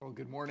Well,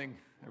 good morning,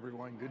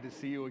 everyone. Good to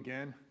see you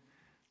again.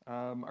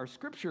 Our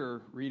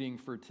scripture reading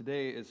for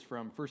today is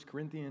from 1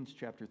 Corinthians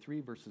chapter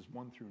 3, verses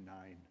 1 through 9.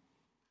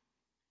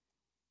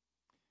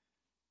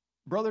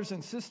 Brothers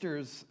and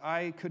sisters,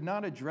 I could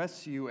not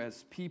address you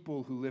as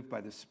people who live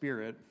by the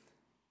Spirit,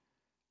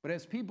 but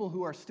as people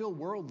who are still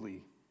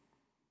worldly,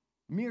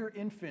 mere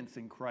infants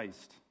in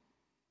Christ.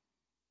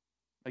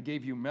 I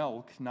gave you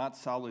milk, not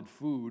solid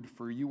food,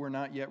 for you were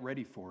not yet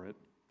ready for it.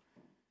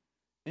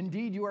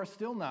 Indeed, you are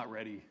still not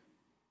ready.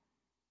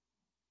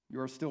 You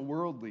are still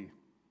worldly.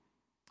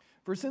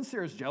 For since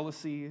there is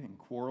jealousy and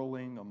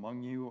quarreling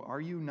among you,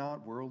 are you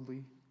not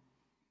worldly?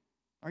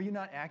 Are you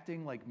not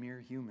acting like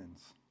mere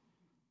humans?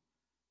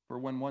 For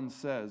when one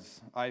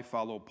says, I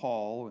follow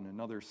Paul, and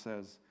another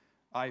says,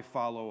 I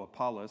follow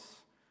Apollos,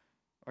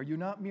 are you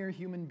not mere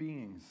human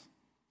beings?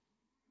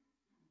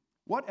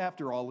 What,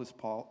 after all, is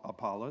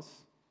Apollos?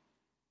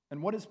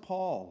 And what is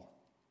Paul?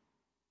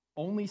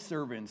 Only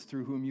servants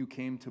through whom you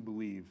came to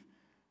believe,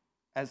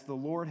 as the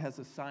Lord has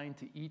assigned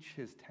to each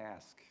his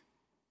task.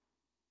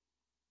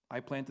 I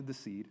planted the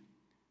seed,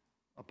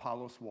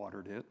 Apollos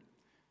watered it,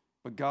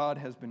 but God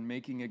has been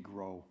making it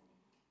grow.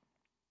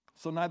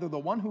 So neither the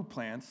one who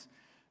plants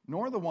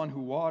nor the one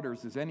who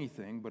waters is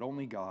anything, but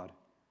only God,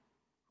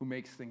 who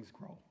makes things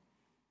grow.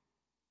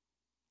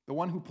 The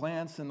one who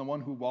plants and the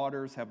one who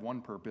waters have one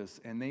purpose,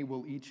 and they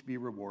will each be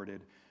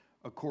rewarded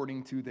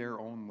according to their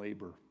own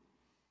labor.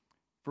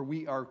 For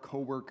we are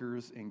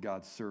co-workers in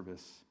God's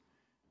service.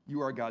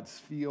 You are God's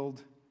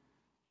field,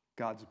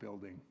 God's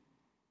building.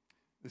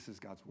 This is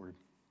God's word.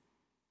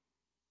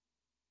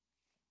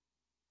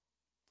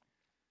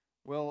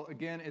 Well,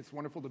 again, it's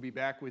wonderful to be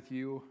back with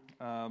you.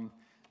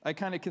 I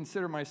kind of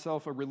consider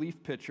myself a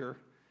relief pitcher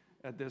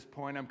at this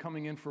point. I'm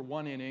coming in for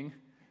one inning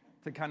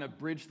to kind of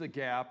bridge the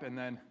gap, and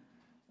then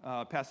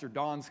Pastor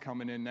Don's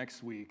coming in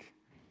next week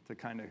to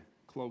kind of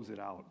close it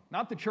out.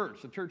 Not the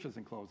church. The church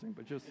isn't closing,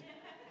 but just,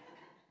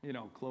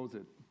 close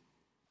it.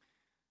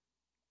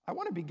 I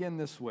want to begin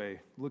this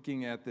way,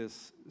 looking at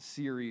this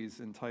series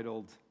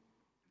entitled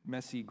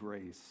Messy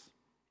Grace.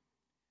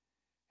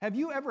 Have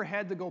you ever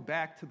had to go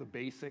back to the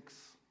basics?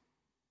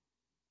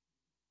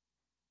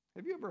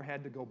 Have you ever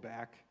had to go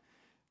back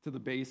to the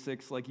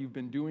basics, like you've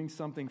been doing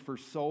something for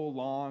so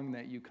long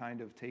that you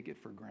kind of take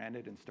it for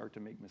granted and start to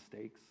make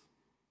mistakes?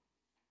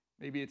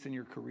 Maybe it's in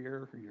your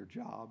career or your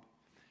job.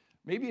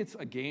 Maybe it's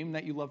a game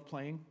that you love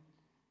playing.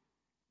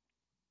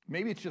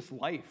 Maybe it's just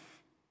life.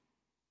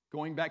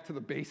 Going back to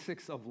the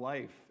basics of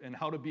life and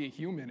how to be a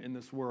human in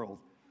this world.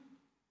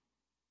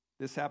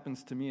 This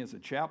happens to me as a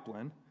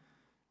chaplain.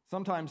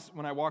 Sometimes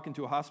when I walk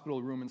into a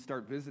hospital room and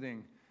start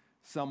visiting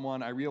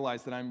someone, I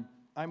realize that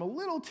I'm a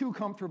little too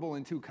comfortable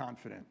and too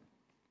confident.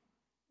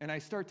 And I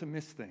start to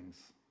miss things,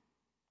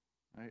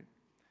 right?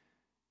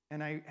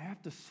 And I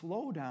have to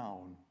slow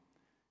down,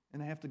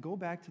 and I have to go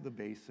back to the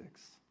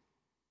basics.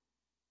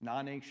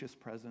 Non-anxious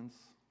presence,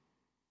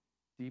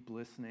 deep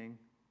listening,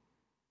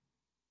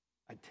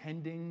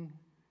 attending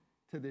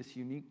to this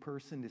unique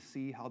person to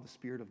see how the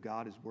Spirit of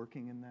God is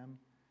working in them.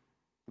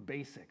 The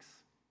basics.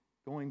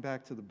 Going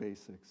back to the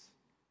basics.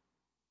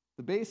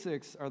 The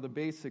basics are the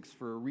basics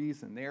for a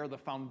reason. They are the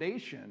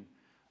foundation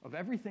of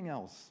everything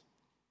else.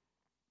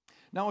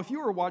 Now, if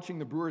you were watching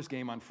the Brewers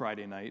game on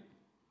Friday night,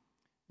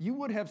 you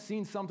would have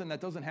seen something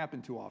that doesn't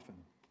happen too often.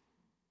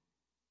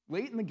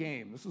 Late in the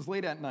game, this was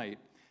late at night,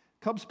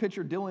 Cubs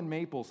pitcher Dylan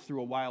Maples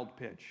threw a wild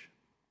pitch.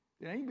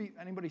 Did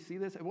anybody see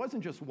this? It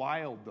wasn't just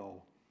wild,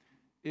 though.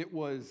 It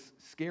was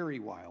scary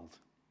wild.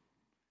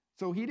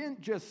 So he didn't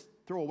just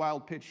throw a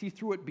wild pitch. He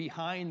threw it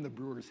behind the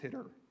Brewers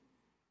hitter,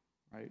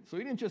 right? So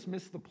he didn't just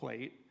miss the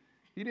plate.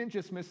 He didn't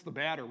just miss the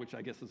batter, which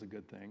I guess is a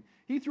good thing.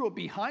 He threw it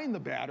behind the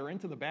batter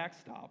into the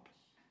backstop,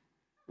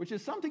 which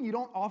is something you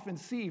don't often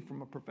see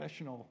from a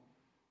professional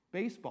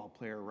baseball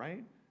player,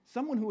 right?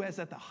 Someone who is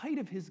at the height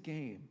of his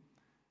game,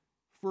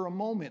 for a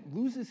moment,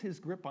 loses his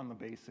grip on the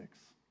basics.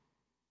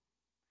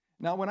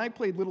 Now, when I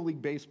played Little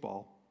League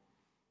Baseball,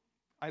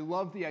 I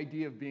loved the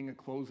idea of being a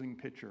closing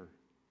pitcher.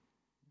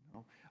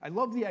 I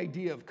love the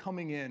idea of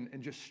coming in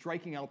and just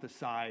striking out the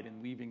side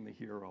and leaving the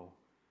hero,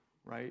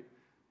 right?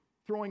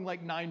 Throwing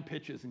like 9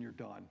 pitches and you're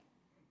done,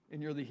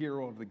 and you're the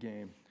hero of the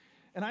game.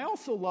 And I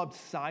also loved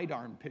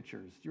sidearm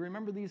pitchers. Do you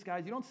remember these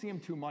guys? You don't see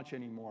them too much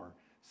anymore.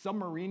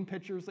 Submarine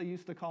pitchers, they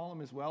used to call them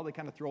as well. They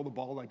kind of throw the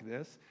ball like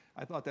this.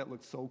 I thought that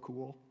looked so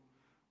cool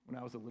when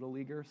I was a little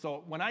leaguer.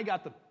 So when I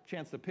got the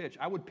chance to pitch,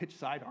 I would pitch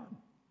sidearm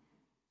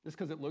just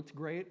because it looked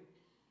great.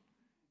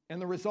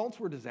 And the results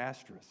were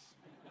disastrous.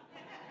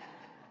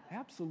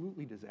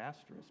 Absolutely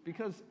disastrous,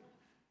 because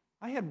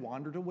I had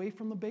wandered away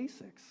from the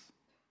basics.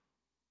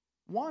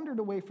 Wandered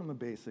away from the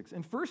basics.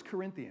 In 1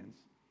 Corinthians,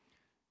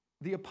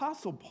 the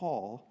Apostle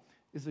Paul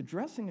is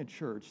addressing a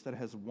church that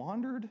has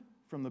wandered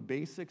from the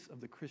basics of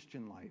the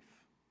Christian life.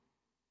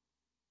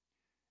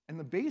 And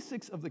the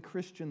basics of the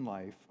Christian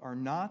life are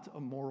not a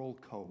moral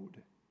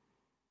code.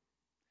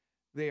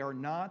 They are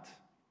not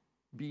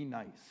be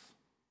nice.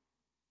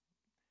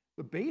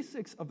 The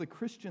basics of the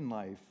Christian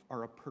life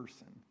are a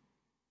person.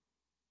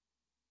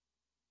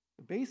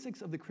 The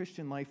basics of the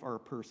Christian life are a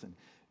person.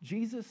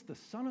 Jesus, the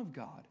Son of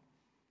God,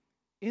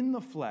 in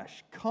the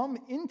flesh, come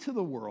into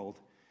the world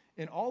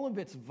in all of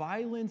its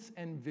violence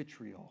and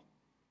vitriol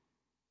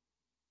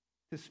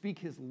to speak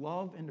his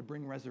love and to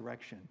bring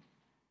resurrection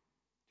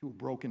to a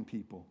broken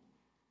people.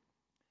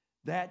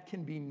 That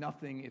can be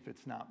nothing if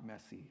it's not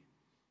messy,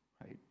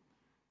 right?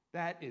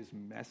 That is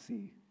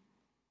messy.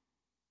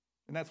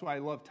 And that's why I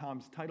love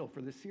Tom's title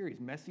for this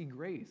series, Messy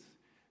Grace.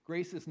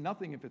 Grace is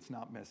nothing if it's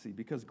not messy,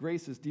 because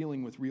grace is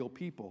dealing with real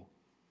people.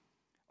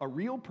 A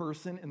real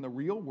person in the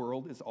real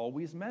world is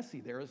always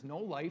messy. There is no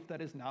life that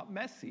is not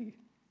messy.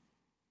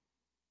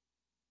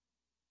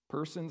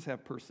 Persons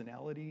have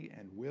personality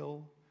and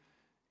will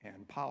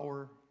and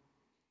power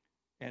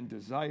and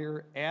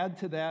desire. Add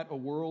to that a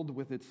world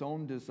with its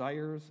own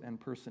desires and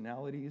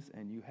personalities,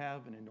 and you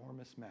have an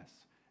enormous mess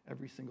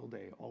every single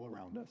day all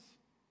around us.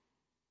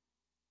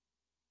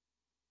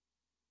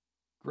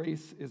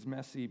 Grace is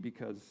messy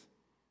because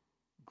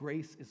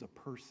grace is a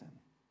person.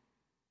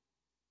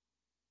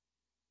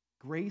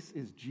 Grace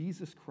is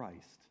Jesus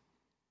Christ.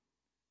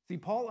 See,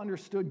 Paul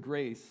understood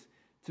grace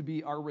to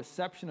be our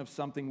reception of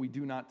something we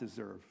do not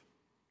deserve.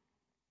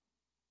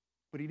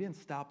 But he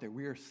didn't stop there.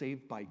 We are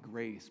saved by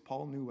grace.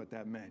 Paul knew what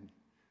that meant.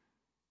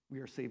 We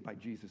are saved by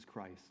Jesus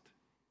Christ.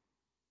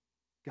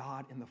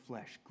 God in the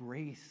flesh,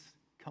 grace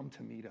come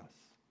to meet us.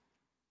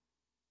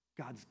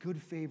 God's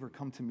good favor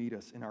come to meet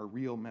us in our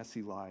real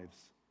messy lives.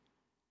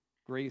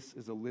 Grace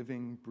is a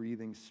living,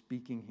 breathing,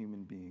 speaking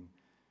human being,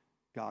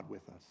 God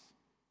with us.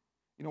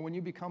 You know, when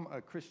you become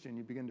a Christian,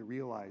 you begin to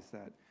realize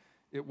that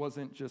it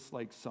wasn't just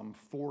like some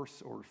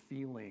force or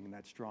feeling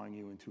that's drawing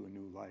you into a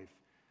new life.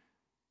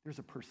 There's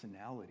a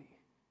personality.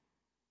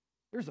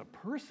 There's a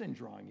person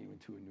drawing you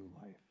into a new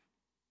life.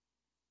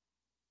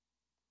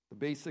 The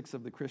basics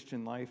of the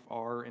Christian life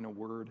are, in a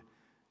word,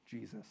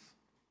 Jesus.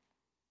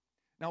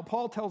 Now,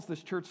 Paul tells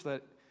this church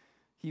that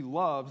he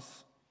loves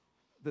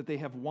that they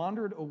have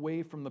wandered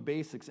away from the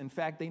basics. In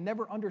fact, they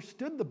never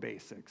understood the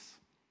basics.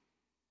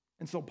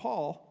 And so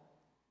Paul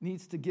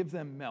needs to give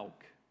them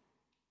milk,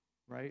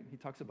 right? He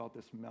talks about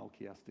this milk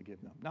he has to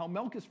give them. Now,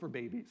 milk is for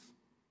babies,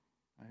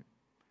 right?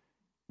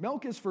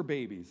 Milk is for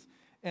babies,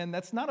 and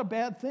that's not a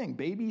bad thing.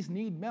 Babies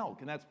need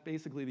milk, and that's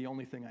basically the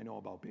only thing I know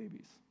about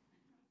babies.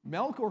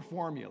 Milk or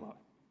formula,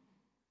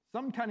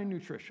 some kind of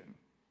nutrition.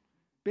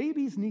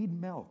 Babies need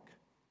milk.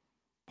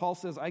 Paul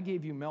says, I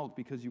gave you milk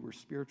because you were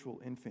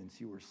spiritual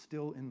infants. You were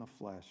still in the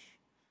flesh,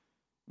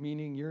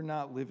 meaning you're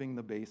not living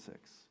the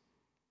basics.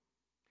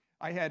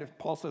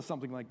 Paul says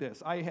something like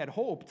this, I had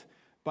hoped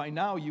by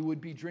now you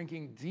would be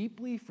drinking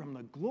deeply from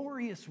the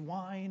glorious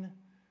wine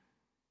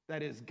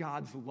that is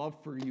God's love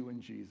for you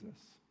in Jesus.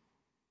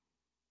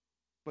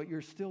 But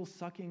you're still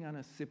sucking on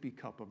a sippy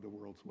cup of the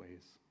world's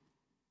ways.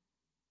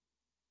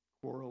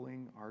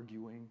 Quarreling,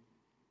 arguing,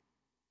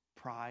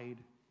 pride,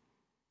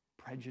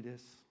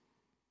 prejudice,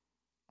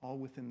 all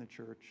within the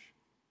church.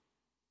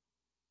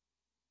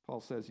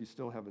 Paul says you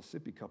still have a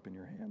sippy cup in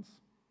your hands.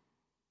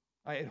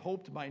 I had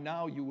hoped by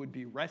now you would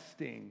be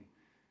resting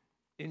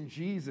in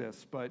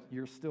Jesus, but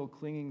you're still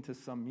clinging to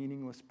some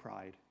meaningless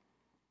pride.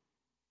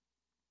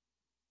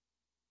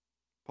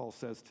 Paul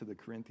says to the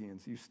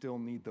Corinthians, you still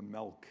need the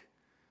milk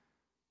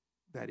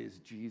that is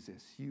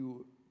Jesus.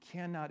 You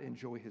cannot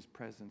enjoy his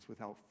presence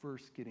without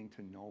first getting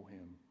to know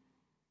him.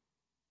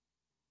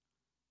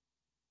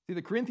 See,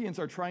 the Corinthians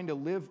are trying to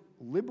live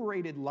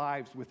liberated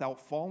lives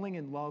without falling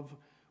in love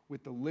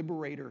with the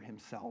liberator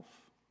himself.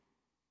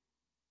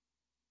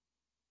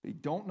 They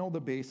don't know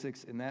the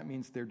basics, and that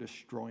means they're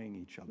destroying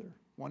each other.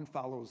 One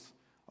follows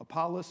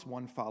Apollos,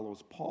 one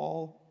follows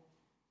Paul.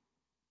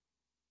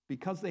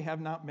 Because they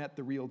have not met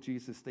the real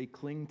Jesus, they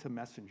cling to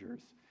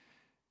messengers.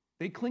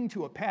 They cling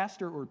to a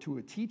pastor or to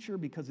a teacher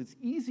because it's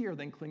easier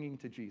than clinging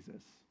to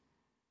Jesus.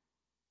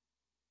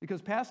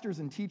 Because pastors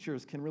and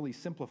teachers can really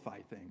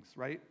simplify things,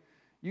 right?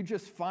 You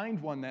just find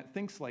one that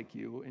thinks like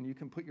you, and you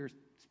can put your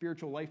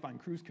spiritual life on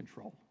cruise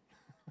control.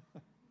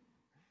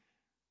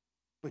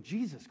 But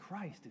Jesus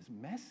Christ is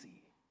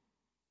messy.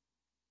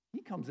 He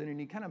comes in and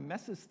he kind of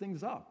messes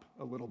things up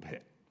a little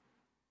bit,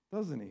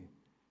 doesn't he?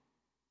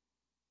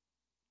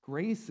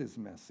 Grace is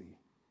messy.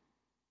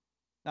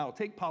 Now,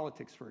 take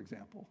politics, for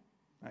example.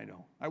 I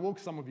know. I woke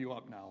some of you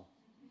up now.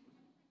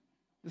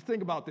 Just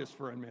think about this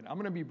for a minute. I'm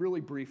going to be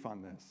really brief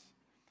on this.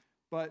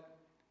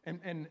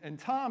 And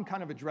Tom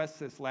kind of addressed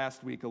this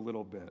last week a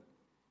little bit.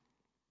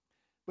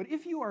 But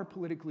if you are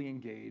politically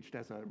engaged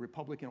as a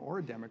Republican or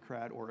a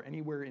Democrat or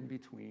anywhere in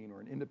between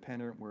or an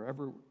independent,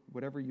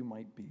 whatever you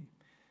might be,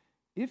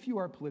 if you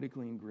are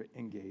politically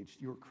engaged,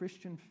 your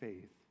Christian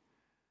faith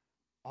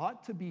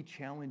ought to be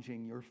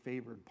challenging your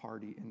favored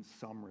party in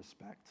some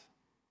respect.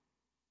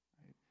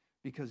 Right?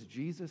 Because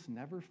Jesus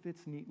never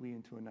fits neatly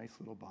into a nice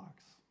little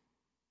box.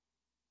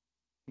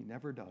 He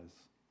never does.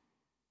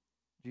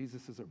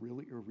 Jesus is a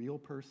real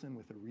person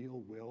with a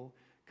real will,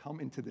 come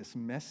into this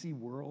messy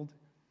world,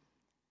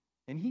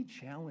 and he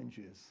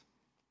challenges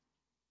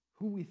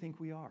who we think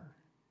we are.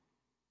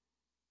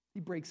 He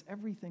breaks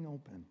everything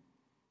open.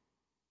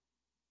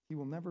 He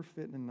will never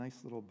fit in a nice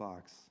little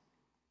box.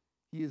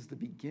 He is the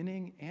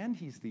beginning and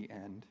he's the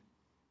end.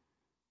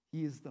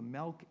 He is the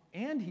milk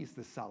and he's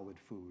the solid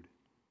food.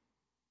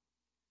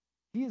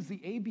 He is the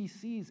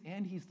ABCs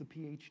and he's the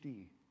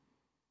PhD.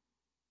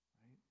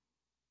 Right?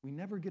 We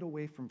never get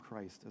away from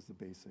Christ as the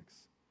basics.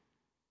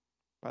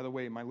 By the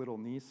way, my little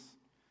niece,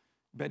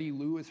 Betty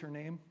Lou is her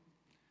name.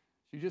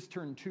 She just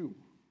turned 2.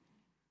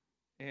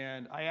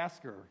 And I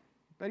asked her,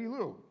 Betty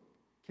Lou,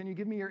 can you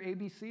give me your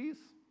ABCs?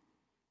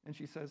 And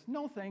she says,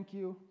 no, thank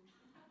you.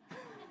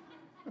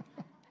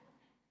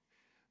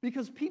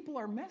 Because people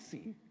are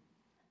messy.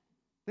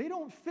 They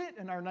don't fit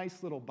in our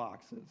nice little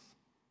boxes.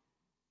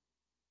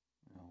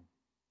 No.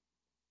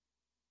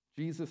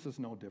 Jesus is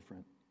no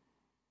different.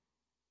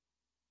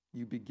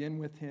 You begin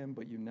with him,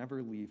 but you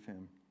never leave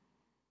him.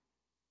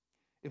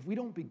 If we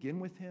don't begin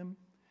with him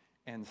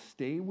and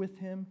stay with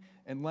him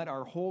and let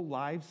our whole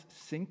lives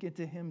sink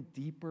into him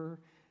deeper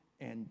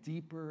and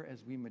deeper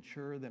as we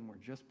mature, then we're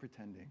just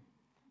pretending.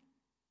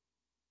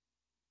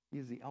 He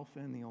is the Alpha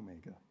and the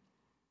Omega.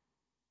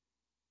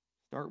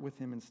 Start with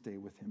him and stay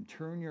with him.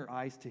 Turn your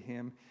eyes to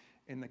him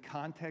in the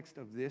context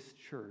of this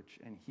church,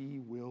 and he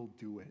will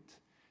do it.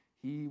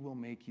 He will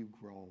make you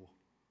grow.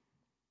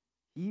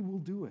 He will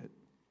do it.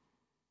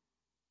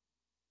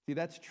 See,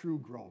 that's true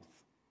growth.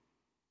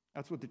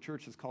 That's what the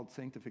church is called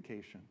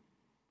sanctification.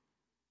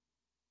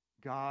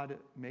 God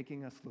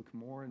making us look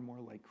more and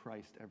more like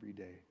Christ every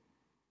day.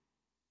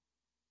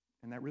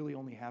 And that really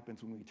only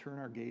happens when we turn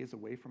our gaze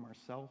away from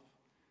ourselves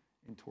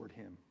and toward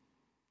him.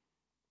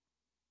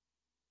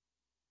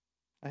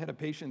 I had a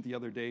patient the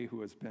other day who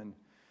has been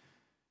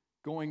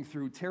going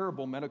through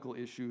terrible medical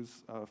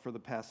issues for the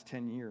past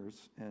 10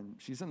 years, and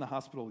she's in the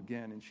hospital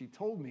again, and she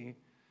told me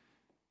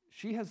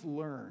she has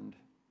learned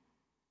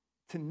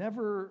to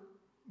never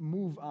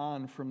move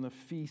on from the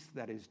feast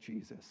that is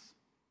Jesus,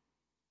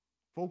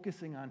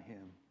 focusing on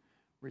him,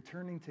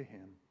 returning to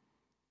him,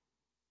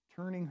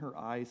 turning her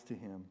eyes to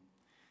him.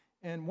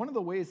 And one of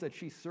the ways that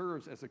she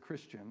serves as a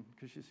Christian,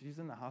 because she's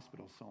in the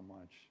hospital so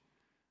much,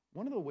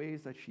 one of the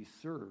ways that she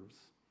serves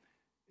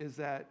is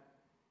that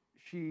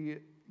she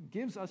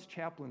gives us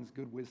chaplains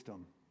good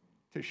wisdom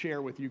to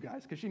share with you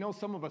guys, because she knows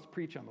some of us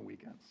preach on the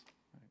weekends.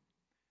 Right?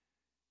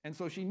 And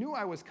so she knew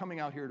I was coming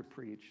out here to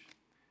preach,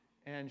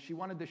 and she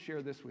wanted to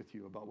share this with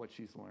you about what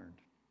she's learned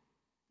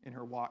in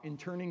her walk, in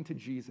turning to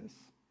Jesus.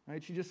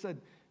 Right? She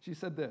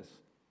said this: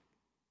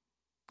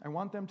 I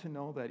want them to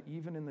know that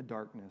even in the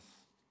darkness,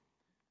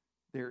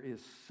 there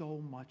is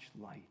so much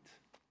light.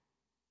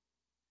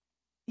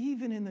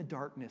 Even in the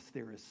darkness,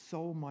 there is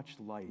so much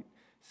light.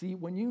 See,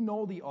 when you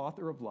know the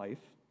author of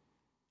life,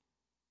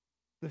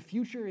 the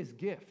future is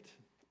gift.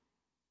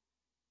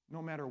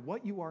 No matter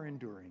what you are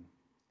enduring,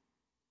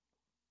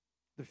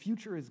 the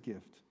future is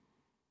gift.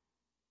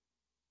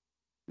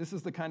 This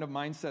is the kind of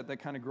mindset that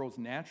kind of grows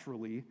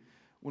naturally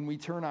when we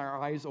turn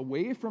our eyes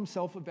away from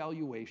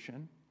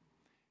self-evaluation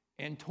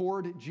and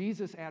toward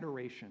Jesus'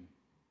 adoration,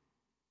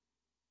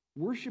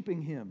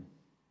 worshiping him.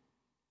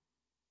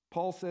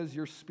 Paul says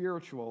you're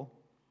spiritual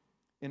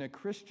in a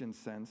Christian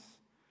sense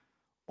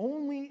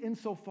only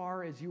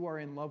insofar as you are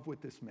in love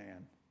with this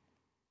man.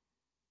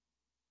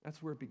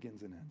 That's where it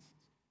begins and ends.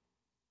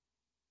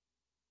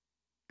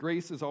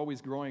 Grace is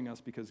always growing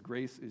us because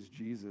grace is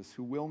Jesus,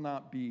 who will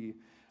not be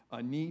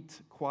a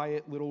neat,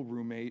 quiet little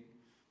roommate.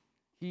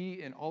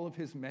 He, in all of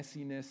his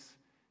messiness,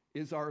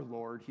 is our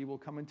Lord. He will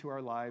come into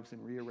our lives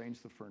and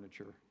rearrange the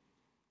furniture.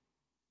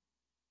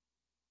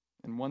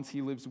 And once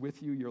he lives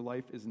with you, your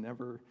life is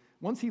never,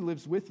 once he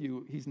lives with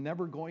you, he's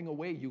never going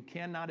away. You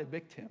cannot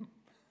evict him.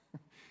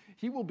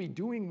 He will be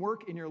doing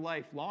work in your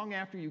life long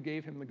after you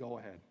gave him the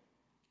go-ahead.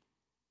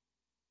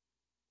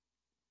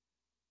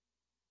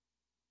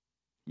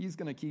 He's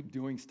going to keep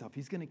doing stuff.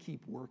 He's going to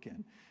keep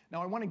working.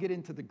 Now, I want to get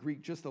into the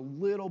Greek just a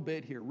little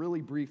bit here,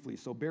 really briefly,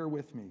 so bear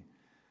with me.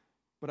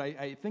 But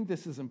I think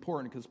this is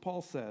important because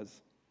Paul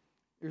says,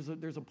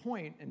 there's a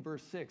point in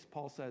verse 6,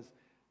 Paul says,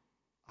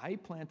 I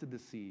planted the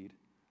seed,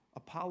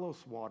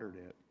 Apollos watered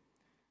it,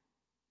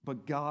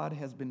 but God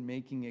has been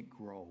making it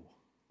grow.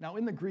 Now,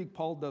 in the Greek,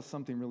 Paul does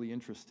something really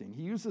interesting.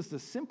 He uses the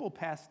simple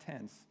past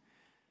tense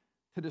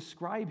to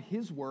describe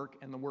his work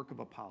and the work of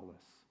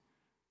Apollos,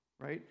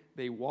 right?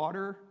 They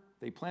water,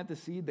 they plant the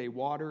seed, they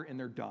water, and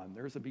they're done.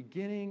 There's a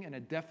beginning and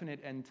a definite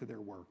end to their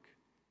work.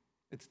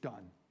 It's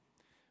done.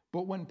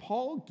 But when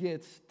Paul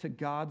gets to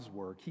God's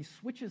work, he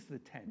switches the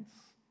tense.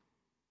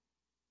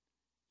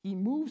 He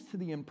moves to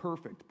the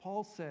imperfect.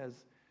 Paul says,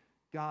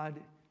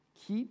 God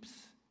keeps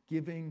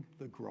giving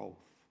the growth.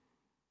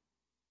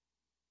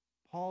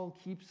 Paul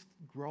keeps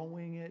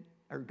growing it,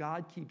 or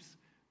God keeps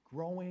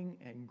growing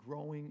and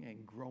growing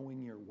and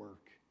growing your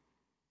work.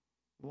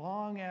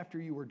 Long after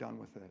you were done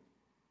with it.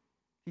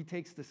 He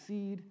takes the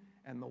seed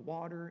and the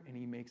water and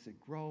he makes it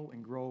grow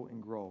and grow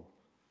and grow.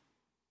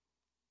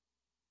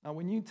 Now,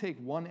 when you take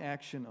one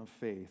action of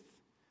faith,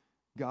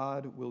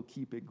 God will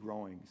keep it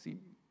growing. See,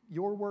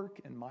 your work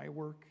and my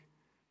work,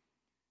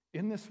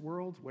 in this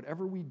world,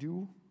 whatever we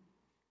do,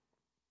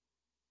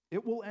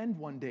 it will end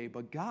one day,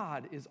 but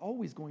God is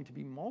always going to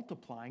be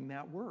multiplying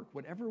that work,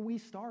 whatever we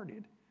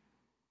started.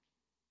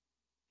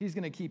 He's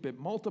going to keep it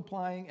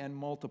multiplying and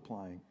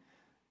multiplying.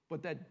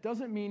 But that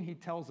doesn't mean he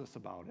tells us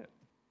about it.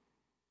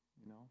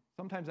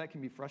 Sometimes that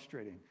can be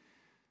frustrating.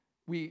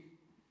 We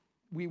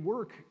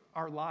work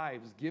our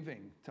lives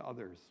giving to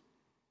others,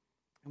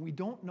 and we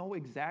don't know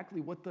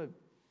exactly what the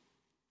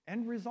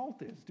end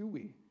result is, do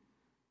we?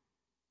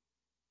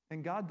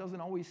 And God doesn't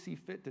always see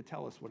fit to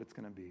tell us what it's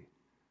going to be.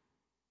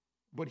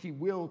 But he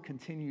will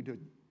continue to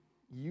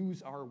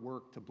use our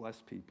work to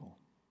bless people.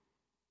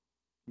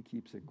 He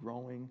keeps it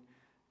growing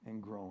and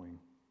growing.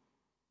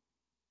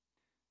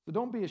 So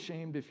don't be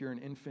ashamed if you're an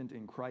infant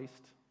in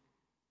Christ.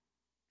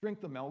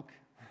 Drink the milk.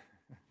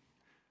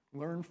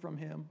 Learn from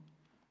him.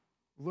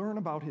 Learn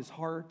about his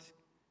heart.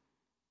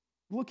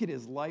 Look at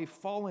his life.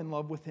 Fall in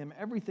love with him.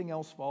 Everything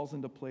else falls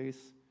into place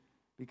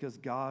because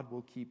God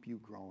will keep you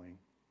growing.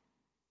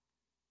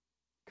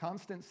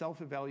 Constant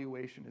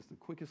self-evaluation is the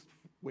quickest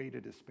way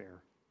to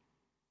despair.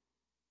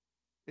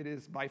 It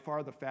is by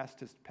far the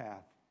fastest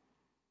path.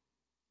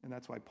 And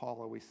that's why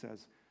Paul always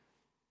says,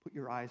 put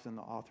your eyes on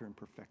the author and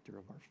perfecter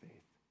of our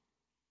faith.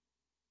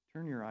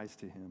 Turn your eyes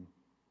to him.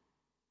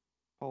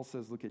 Paul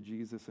says, look at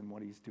Jesus and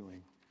what he's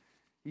doing.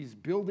 He's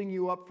building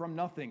you up from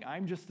nothing.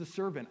 I'm just the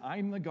servant.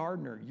 I'm the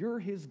gardener. You're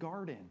his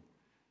garden.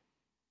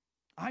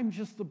 I'm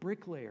just the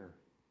bricklayer.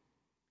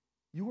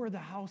 You are the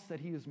house that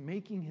he is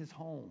making his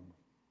home.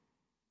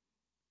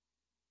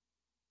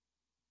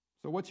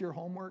 So what's your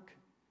homework?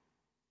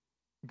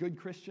 Good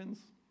Christians?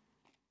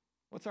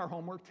 What's our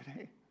homework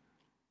today?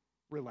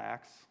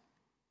 Relax.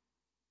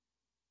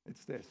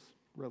 It's this,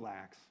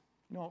 relax.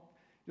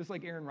 Just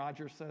like Aaron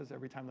Rodgers says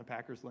every time the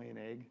Packers lay an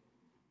egg,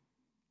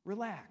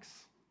 relax.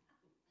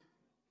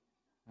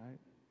 Right?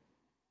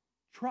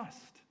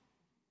 Trust.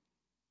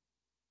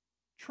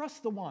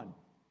 Trust the one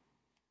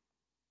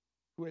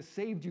who has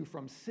saved you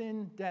from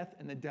sin, death,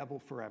 and the devil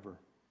forever.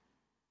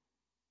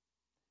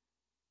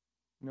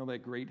 You know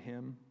that great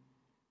hymn?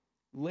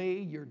 Lay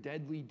your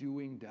deadly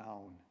doing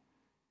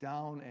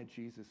down at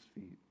Jesus'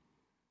 feet.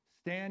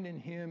 Stand in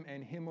him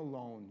and him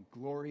alone,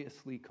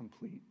 gloriously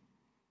complete.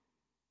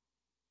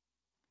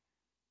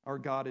 Our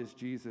God is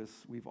Jesus.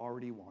 We've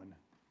already won.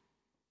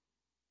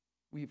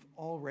 We've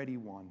already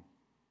won.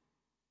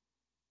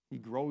 He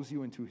grows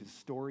you into his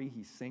story.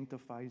 He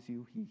sanctifies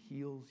you. He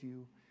heals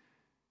you.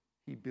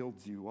 He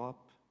builds you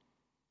up.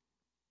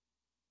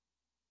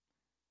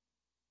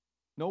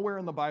 Nowhere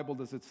in the Bible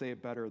does it say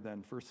it better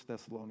than 1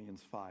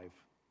 Thessalonians 5.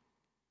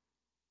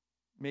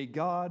 May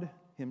God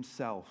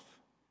himself,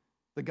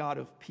 the God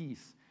of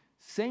peace,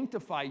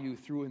 sanctify you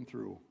through and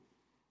through.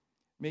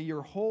 May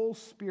your whole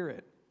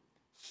spirit,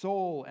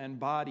 soul, and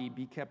body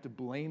be kept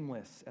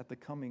blameless at the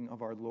coming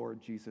of our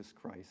Lord Jesus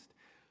Christ.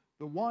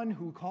 The one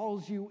who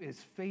calls you is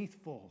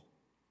faithful,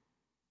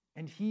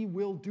 and he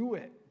will do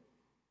it.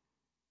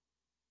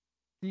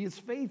 He is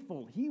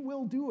faithful. He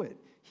will do it.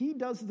 He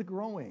does the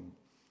growing.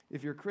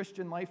 If your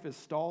Christian life is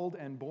stalled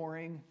and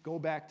boring, go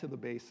back to the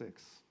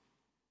basics.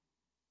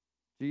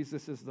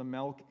 Jesus is the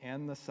milk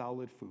and the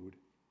solid food.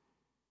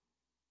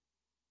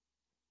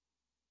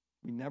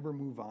 We never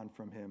move on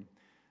from him.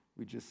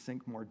 We just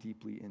sink more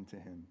deeply into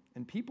him.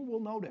 And people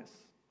will notice.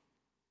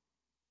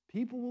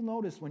 People will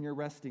notice when you're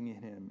resting in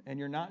him and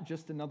you're not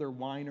just another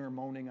whiner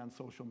moaning on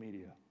social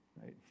media,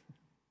 right?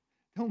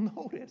 They'll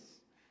notice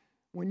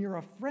when you're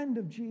a friend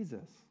of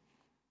Jesus.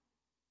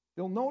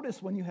 They'll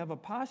notice when you have a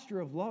posture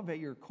of love at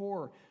your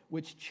core,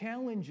 which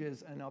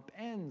challenges and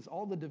upends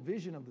all the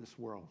division of this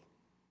world.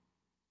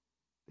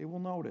 They will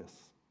notice.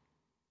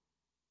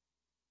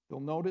 They'll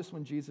notice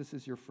when Jesus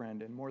is your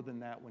friend, and more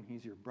than that, when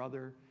he's your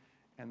brother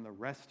and the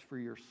rest for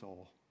your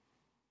soul.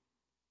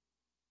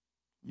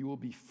 You will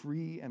be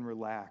free and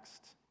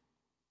relaxed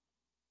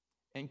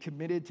and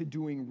committed to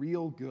doing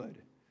real good,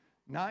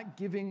 not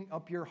giving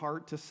up your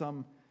heart to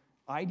some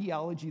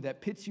ideology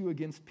that pits you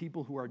against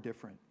people who are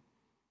different.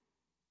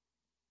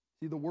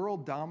 See, the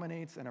world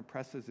dominates and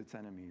oppresses its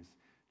enemies.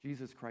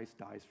 Jesus Christ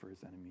dies for his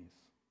enemies.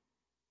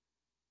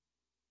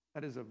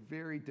 That is a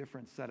very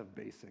different set of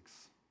basics.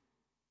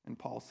 And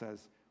Paul says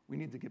we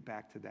need to get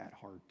back to that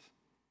heart.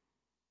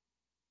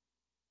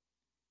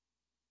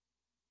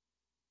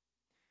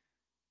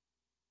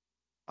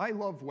 I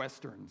love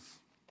Westerns.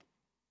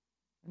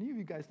 Any of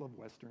you guys love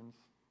Westerns?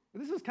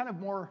 This is kind of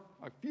more,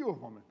 a few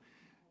of them.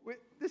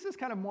 This is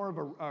kind of more of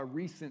a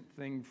recent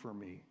thing for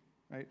me,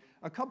 right?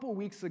 A couple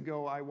weeks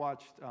ago, I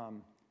watched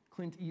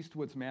Clint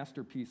Eastwood's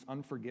masterpiece,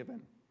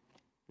 Unforgiven.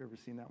 You ever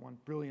seen that one?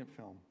 Brilliant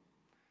film.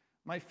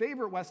 My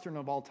favorite Western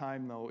of all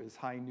time, though, is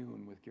High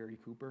Noon with Gary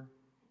Cooper.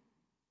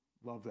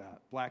 Love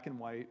that. Black and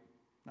white,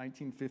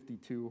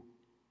 1952.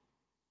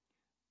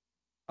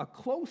 A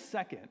close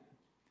second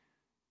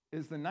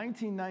is the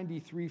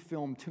 1993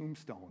 film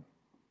Tombstone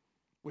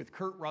with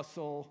Kurt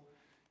Russell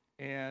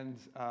and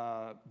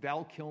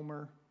Val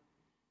Kilmer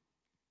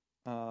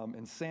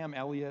and Sam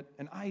Elliott.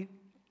 And I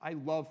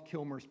love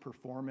Kilmer's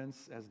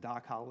performance as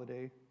Doc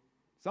Holliday.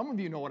 Some of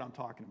you know what I'm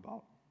talking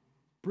about.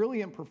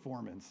 Brilliant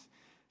performance.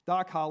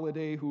 Doc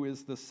Holliday, who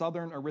is the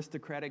Southern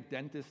aristocratic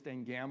dentist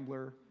and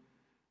gambler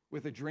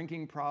with a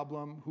drinking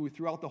problem, who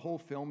throughout the whole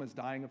film is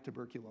dying of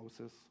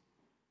tuberculosis.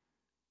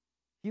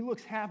 He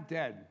looks half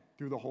dead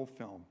through the whole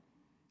film.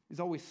 He's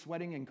always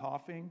sweating and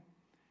coughing,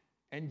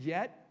 and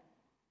yet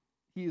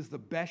he is the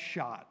best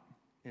shot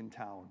in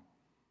town.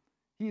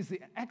 He is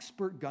the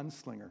expert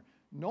gunslinger.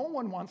 No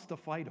one wants to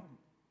fight him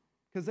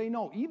because they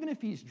know even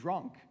if he's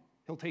drunk,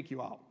 he'll take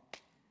you out,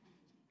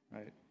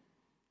 right?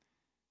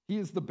 He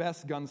is the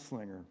best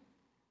gunslinger.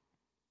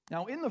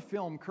 Now, in the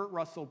film, Kurt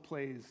Russell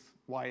plays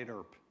Wyatt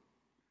Earp.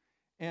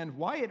 And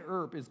Wyatt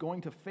Earp is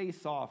going to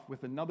face off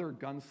with another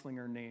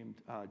gunslinger named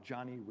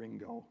Johnny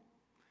Ringo.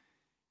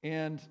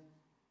 And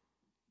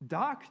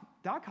Doc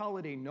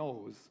Holliday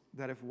knows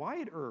that if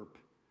Wyatt Earp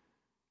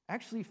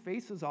actually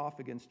faces off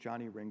against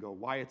Johnny Ringo,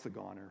 Wyatt's a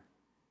goner.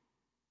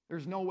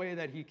 There's no way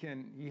that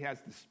he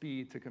has the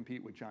speed to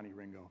compete with Johnny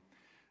Ringo.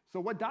 So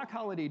what Doc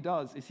Holliday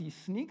does is he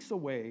sneaks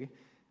away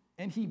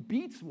and he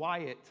beats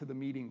Wyatt to the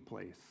meeting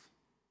place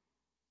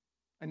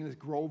in this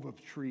grove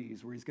of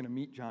trees where he's going to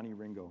meet Johnny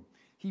Ringo.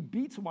 He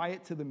beats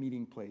Wyatt to the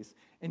meeting place,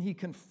 and he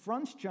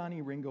confronts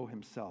Johnny Ringo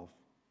himself.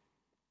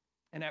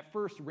 And at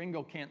first,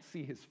 Ringo can't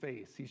see his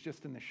face. He's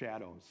just in the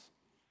shadows,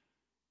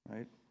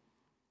 right?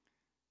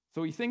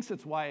 So he thinks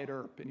it's Wyatt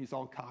Earp, and he's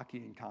all cocky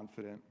and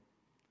confident.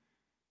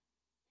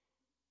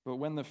 But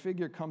when the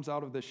figure comes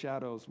out of the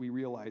shadows, we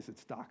realize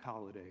it's Doc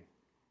Holliday.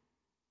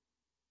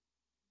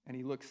 And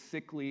he looks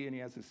sickly, and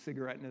he has a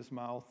cigarette in his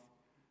mouth.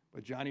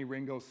 But Johnny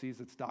Ringo sees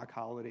it's Doc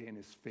Holliday, and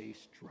his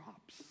face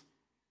drops.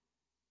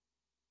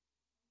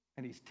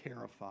 And he's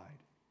terrified.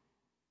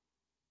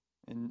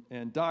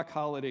 And Doc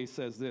Holliday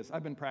says this.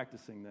 I've been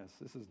practicing this.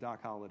 This is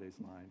Doc Holliday's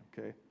line,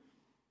 okay?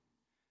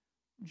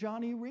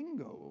 Johnny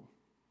Ringo,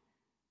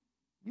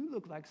 you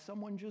look like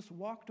someone just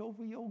walked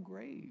over your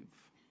grave.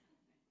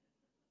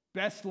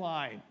 Best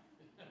line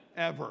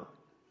ever.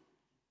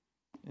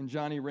 And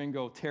Johnny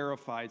Ringo,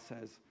 terrified,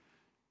 says,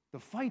 the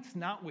fight's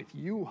not with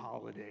you,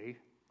 Holliday.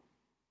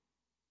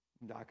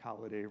 And Doc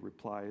Holliday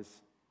replies,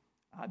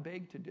 I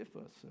beg to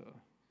differ, sir.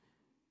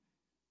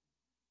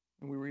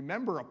 And we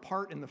remember a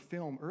part in the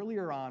film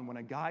earlier on when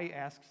a guy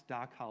asks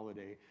Doc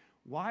Holliday,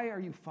 why are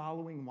you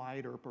following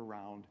Wyatt Earp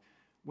around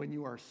when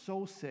you are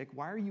so sick?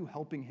 Why are you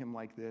helping him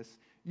like this?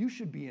 You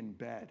should be in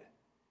bed.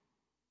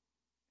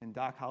 And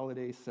Doc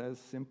Holliday says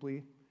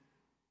simply,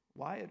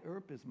 Wyatt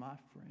Earp is my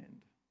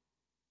friend.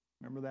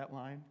 Remember that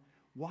line?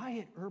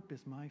 Wyatt Earp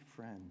is my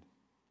friend.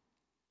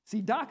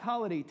 See, Doc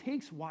Holliday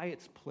takes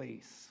Wyatt's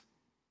place.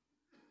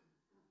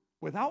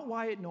 Without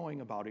Wyatt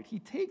knowing about it, he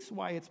takes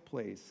Wyatt's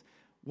place.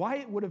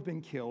 Wyatt would have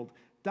been killed.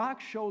 Doc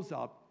shows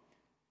up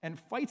and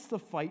fights the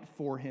fight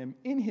for him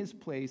in his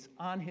place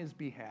on his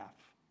behalf.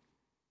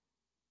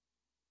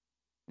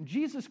 And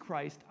Jesus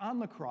Christ on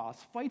the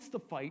cross fights the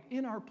fight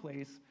in our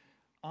place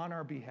on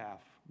our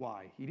behalf.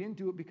 Why? He didn't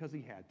do it because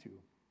he had to.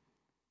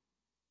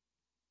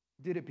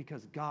 He did it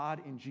because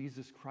God in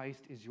Jesus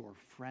Christ is your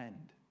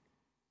friend.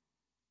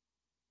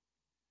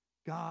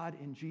 God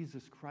in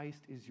Jesus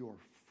Christ is your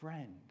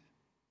friend.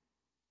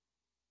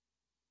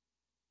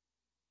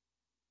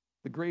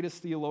 The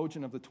greatest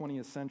theologian of the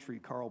 20th century,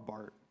 Karl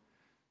Barth,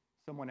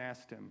 someone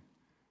asked him,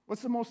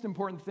 what's the most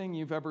important thing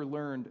you've ever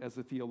learned as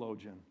a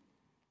theologian?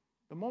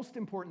 The most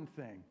important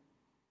thing.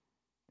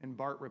 And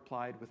Barth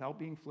replied, without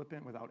being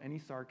flippant, without any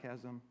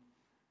sarcasm,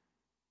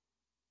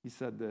 he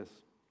said this,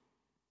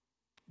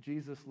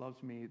 Jesus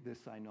loves me,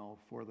 this I know,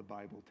 for the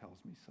Bible tells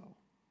me so.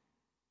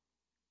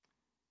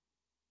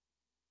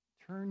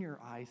 Turn your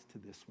eyes to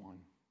this one.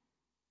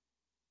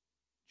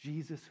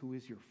 Jesus, who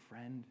is your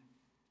friend,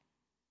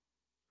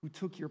 who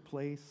took your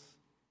place.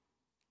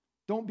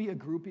 Don't be a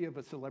groupie of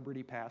a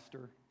celebrity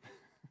pastor.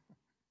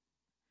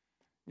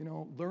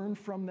 Learn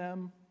from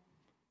them.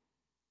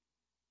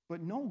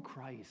 But know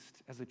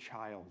Christ as a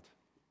child.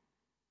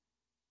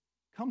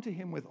 Come to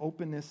him with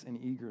openness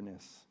and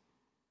eagerness.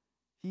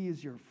 He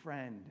is your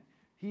friend.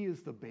 He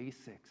is the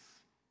basics.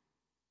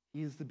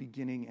 He is the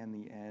beginning and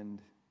the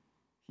end.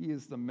 He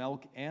is the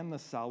milk and the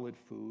solid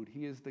food.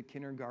 He is the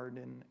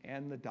kindergarten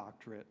and the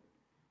doctorate,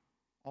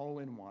 all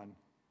in one.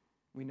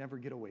 We never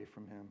get away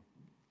from him.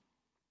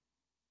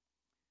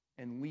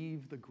 And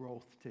leave the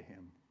growth to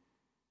him.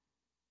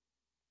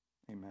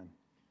 Amen.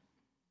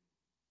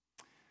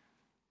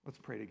 Let's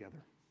pray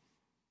together.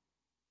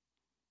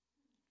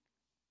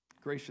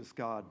 Gracious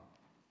God,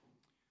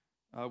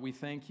 we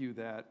thank you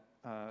that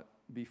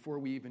before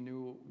we even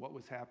knew what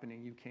was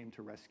happening, you came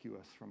to rescue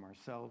us from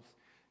ourselves.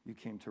 You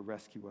came to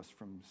rescue us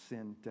from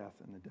sin, death,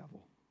 and the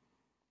devil.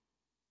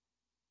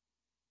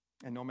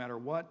 And no matter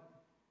what,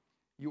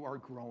 you are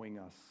growing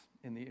us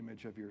in the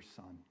image of your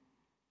Son.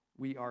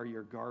 We are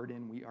your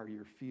garden, we are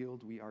your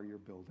field, we are your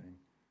building.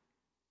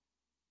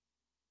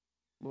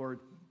 Lord,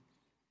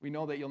 we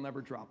know that you'll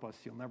never drop us,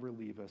 you'll never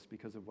leave us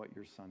because of what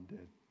your Son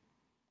did.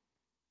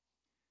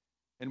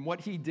 And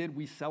what he did,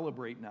 we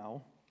celebrate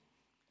now,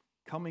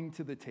 coming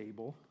to the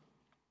table.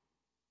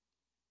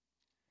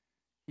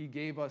 He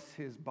gave us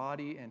his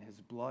body and his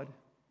blood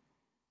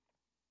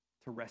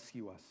to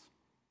rescue us,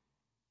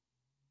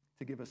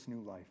 to give us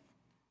new life.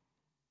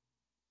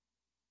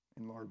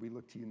 And Lord, we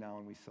look to you now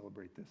and we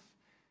celebrate this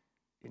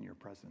in your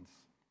presence.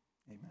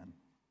 Amen.